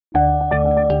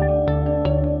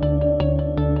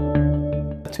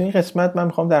تو این قسمت من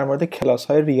میخوام در مورد کلاس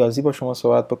های ریاضی با شما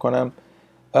صحبت بکنم.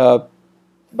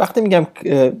 وقتی میگم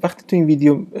وقتی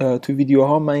تو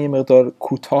ویدیوها من یه مقدار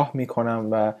کوتاه میکنم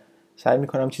و سعی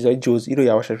میکنم چیزهای جزئی رو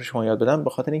یواش یواش به شما یاد بدم، به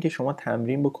خاطر اینکه شما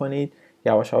تمرین بکنید،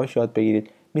 یواش یواش یاد بگیرید.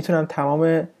 میتونم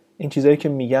تمام این چیزایی که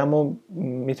میگم و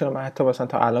میتونم حتی مثلا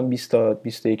تا الان 20 تا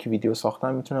 21 ویدیو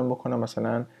ساختم، میتونم بکنم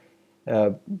مثلا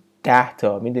 10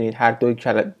 تا، میدونید هر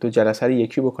دو جلسه رو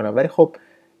یکی بکنم، ولی خب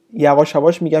یواش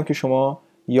یواش میگم که شما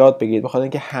یاد بگیرید، بخاطر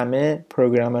اینکه همه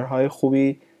پروگرامرهای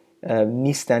خوبی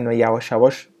نیستن و یواش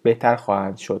یواش بهتر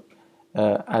خواهند شد.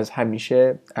 از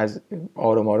همیشه از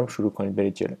آروم آروم شروع کنید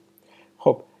برید جلو.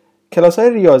 خب کلاس های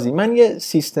ریاضی، من یه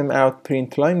سیستم اوت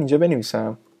پرینت لاین اینجا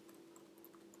بنویسم،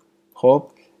 خب،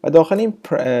 و داخل این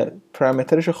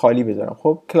پارامترش خالی بذارم.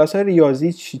 خب کلاس های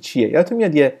ریاضی چیه؟ یادتون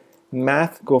میاد یه مث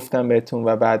گفتم بهتون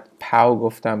و بعد پاو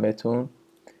گفتم بهتون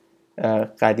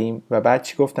قدیم، و بعد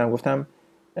چی گفتم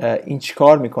این چی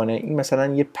کار میکنه؟ این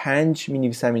مثلا یه 5 می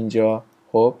نویسم اینجا،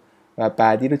 خب، و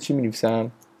بعدی رو چی می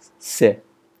نویسم؟ 3.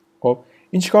 خب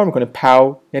این چی کار میکنه؟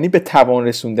 پاو یعنی به توان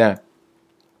رسوندن.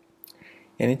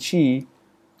 یعنی چی؟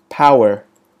 پاور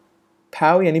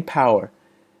یعنی پاور،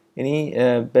 یعنی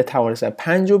به توان رسوندن.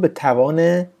 5 رو به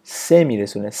توان 3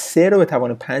 میرسونه، 3 رو به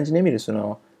توان 5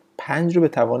 نمیرسونه، 5 رو به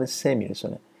توان 3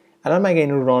 میرسونه. الان مگه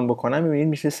این رو ران بکنم میبینید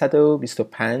میشه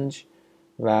 125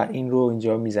 و این رو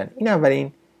اینجا میزنه. این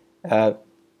اولین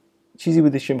چیزی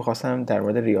بوده که میخواستم در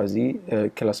مورد ریاضی،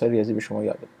 کلاس های ریاضی به شما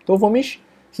یاد بدم. دومیش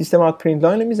سیستم اوت پرینت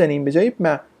لاین رو میزنیم، به جای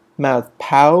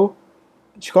پاو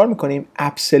چیکار میکنیم؟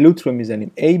 ابسولوت رو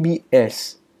میزنیم، ABS،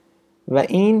 و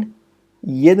این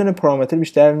یه دونه پارامتر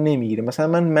بیشتر نمیگیره. مثلا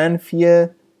من منفی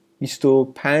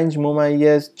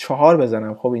 25/4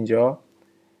 بزنم، خب اینجا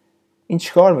این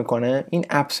چیکار میکنه؟ این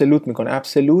ابسولوت میکنه.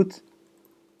 ابسولوت،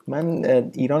 من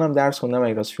ایرانم درس خوندم،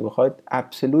 اگه راستش بخواید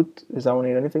ابسولوت زبان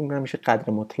ایرانی فکر میکنم میشه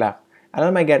قدر مطلق.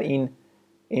 الان اگر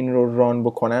این رو ران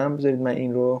بکنم، بذارید من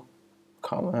این رو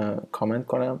کامنت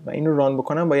کنم و این رو ران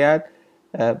بکنم، باید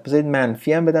بذارید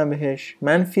منفی هم بدم بهش،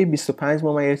 منفی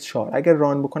 25/4. اگر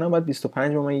ران بکنم باید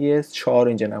 25/4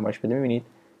 اینجا نمایش بده. میبینید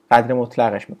قدر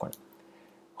مطلقش میکنه.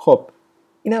 خب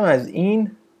اینم از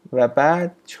این، و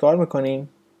بعد چیکار میکنیم؟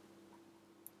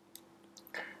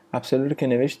 ابسولوت رو که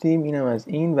نوشتیم، اینم از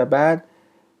این، و بعد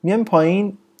میام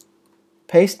پایین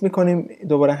پیست میکنیم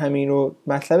دوباره همین رو.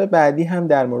 مطلب بعدی هم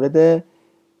در مورد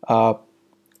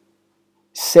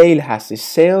سیل هستش.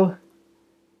 سیل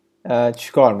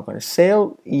چیکار میکنه؟ سیل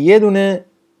یه دونه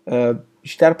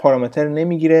بیشتر پارامتر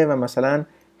نمیگیره و مثلا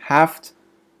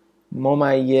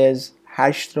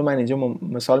 7/8 رو من اینجا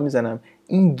مثال میزنم،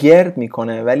 این گرد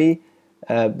میکنه ولی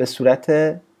به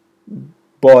صورت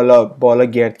بالا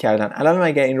گرد کردن. الان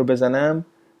اگر این رو بزنم،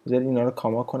 بذارید اینا رو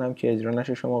کاما کنم که اجرا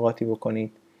نشه، شما قاطی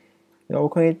بکنید، اینا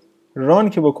بکنید، ران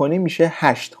که بکنیم میشه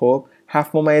 8. خب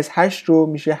 7/8 رو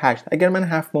میشه 8. اگر من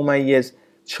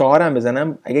 7/4 هم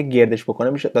بزنم، اگر گردش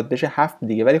بکنم میشه داد بشه 7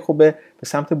 دیگه، ولی خب به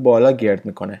سمت بالا گرد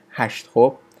میکنه 8.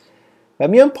 خب و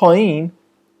میام پایین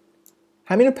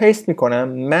همین رو پیست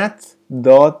میکنم.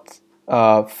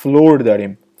 mat.floor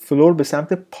داریم، فلور به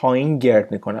سمت پایین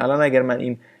گرد میکنه. الان اگر من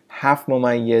این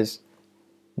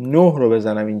 7/9 رو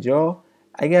بزنم اینجا،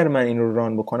 اگر من این رو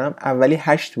ران بکنم، اولی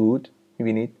 8 بود،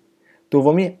 میبینید،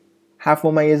 دومی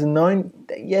 7/9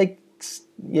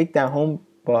 یک دهم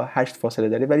با 8 فاصله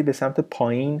داره، ولی به سمت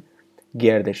پایین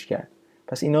گردش کرد.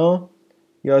 پس اینا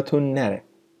یادتون نره.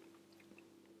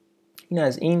 این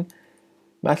از این.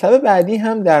 مطلب بعدی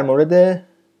هم در مورد،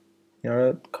 اینا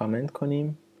رو کامنت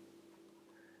کنیم.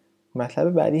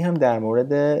 مطلب بعدی هم در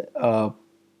مورد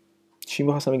چی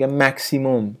می‌خواستم بگم؟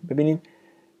 مکسیموم. ببینید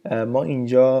ما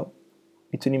اینجا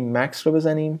میتونیم مکس رو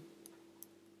بزنیم.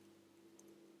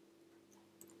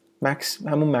 مکس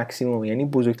همون مکسیموم، یعنی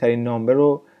بزرگترین نامبر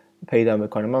رو پیدا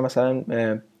میکنه. من مثلا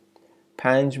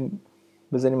 5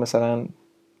 بزنیم، مثلا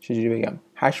چجوری بگم،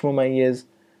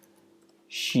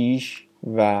 8/6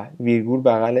 و ویرگول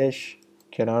بغلش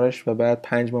کنارش، و بعد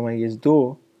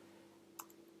 5/2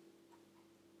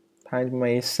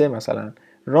 5/3 مثلا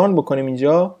ران بکنیم.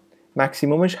 اینجا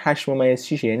مکسیمومش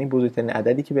 8/6، یعنی بزرگترین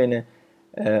عددی که بین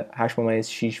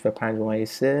 8/6 و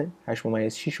 5/3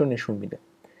 8/6 رو نشون میده.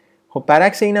 خب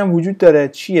برعکس اینم وجود داره،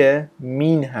 چیه؟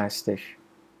 مین هستش،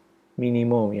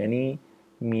 مینیموم، یعنی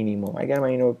مینیموم. اگر من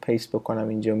اینو پیست بکنم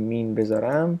اینجا، مین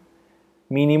بذارم،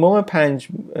 مینیموم 5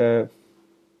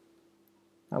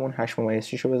 همون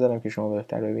 8/6 رو بذارم که شما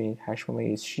بهتر ببینید،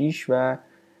 8/6 و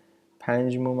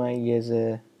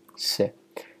 5/3.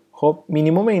 خب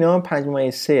مینیموم اینا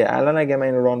 5/3. الان اگر من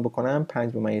اینو ران بکنم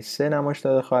 5/3 نمایش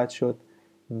داده خواهد شد.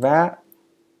 و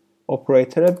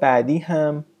اپراتور بعدی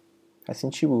هم، پس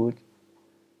این چی بود؟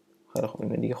 خیلی خوب،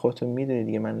 اینو دیگه خودتون میدونید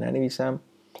دیگه، من ننویسم.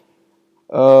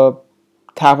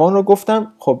 توان رو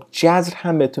گفتم. خب جذر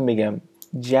هم بهتون بگم،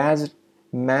 جذر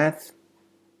math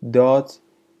dot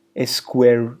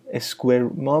square،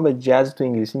 ما به جذر تو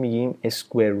انگلیسی میگیم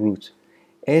square root،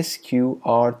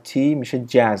 SQRT میشه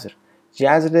جذر.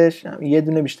 جذرش یه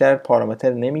دونه بیشتر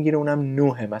پارامتر نمیگیره،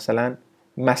 اونم 9،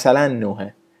 مثلا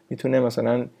 9 میتونه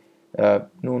مثلا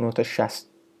 9 تا 60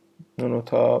 9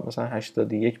 تا مثلا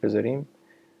 81 بذاریم،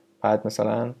 بعد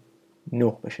مثلا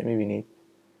 9 بشه، میبینید؟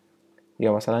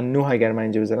 یا مثلا 9 اگر من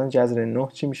اینجا بذارم جذر 9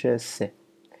 چی میشه؟ 3.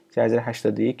 جذر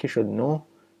 81 که شد 9،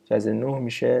 جذر 9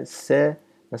 میشه 3.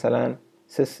 مثلا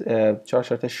 4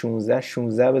 تا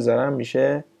 16 بذارم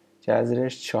میشه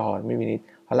جذرش 4. میبینید؟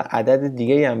 حالا عدد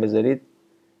دیگه هم بذارید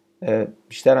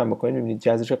بیشتر هم بکنید، میبینید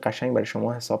جذرش قشنگ برای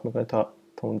شما حساب میکنه تا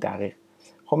اون دقیق.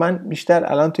 خب من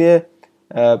بیشتر الان توی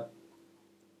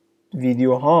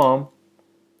ویدیو هام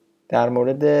در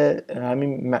مورد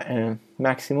همین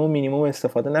مکسیموم مینیموم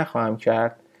استفاده نخواهم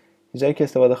کرد. جایی که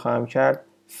استفاده خواهم کرد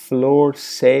فلور،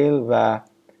 سیل و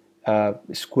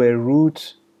سکوئر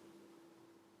روت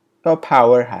یا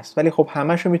پاور هست، ولی خب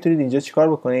همش رو میتونید اینجا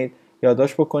چیکار بکنید؟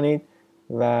 یادداشت بکنید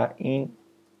و این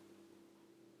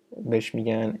بهش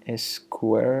میگن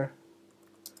سکوئر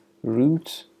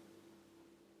روت،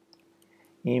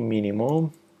 این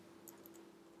مینیموم،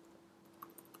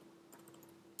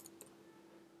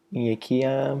 این یکی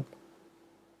هم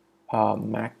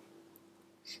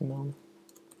مکسیموم،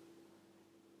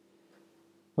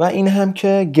 و این هم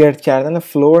که گرد کردن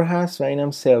فلور هست و این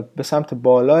هم سیل، به سمت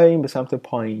بالا، این به سمت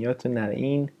پایین. یادتون نره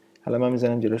این، حالا من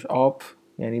میذارم جلوش آپ،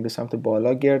 یعنی به سمت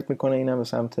بالا گرد میکنه، این هم به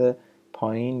سمت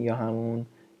پایین یا همون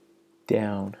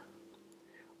داون.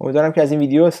 امیدوارم که از این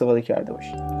ویدیو استفاده کرده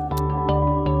باشید.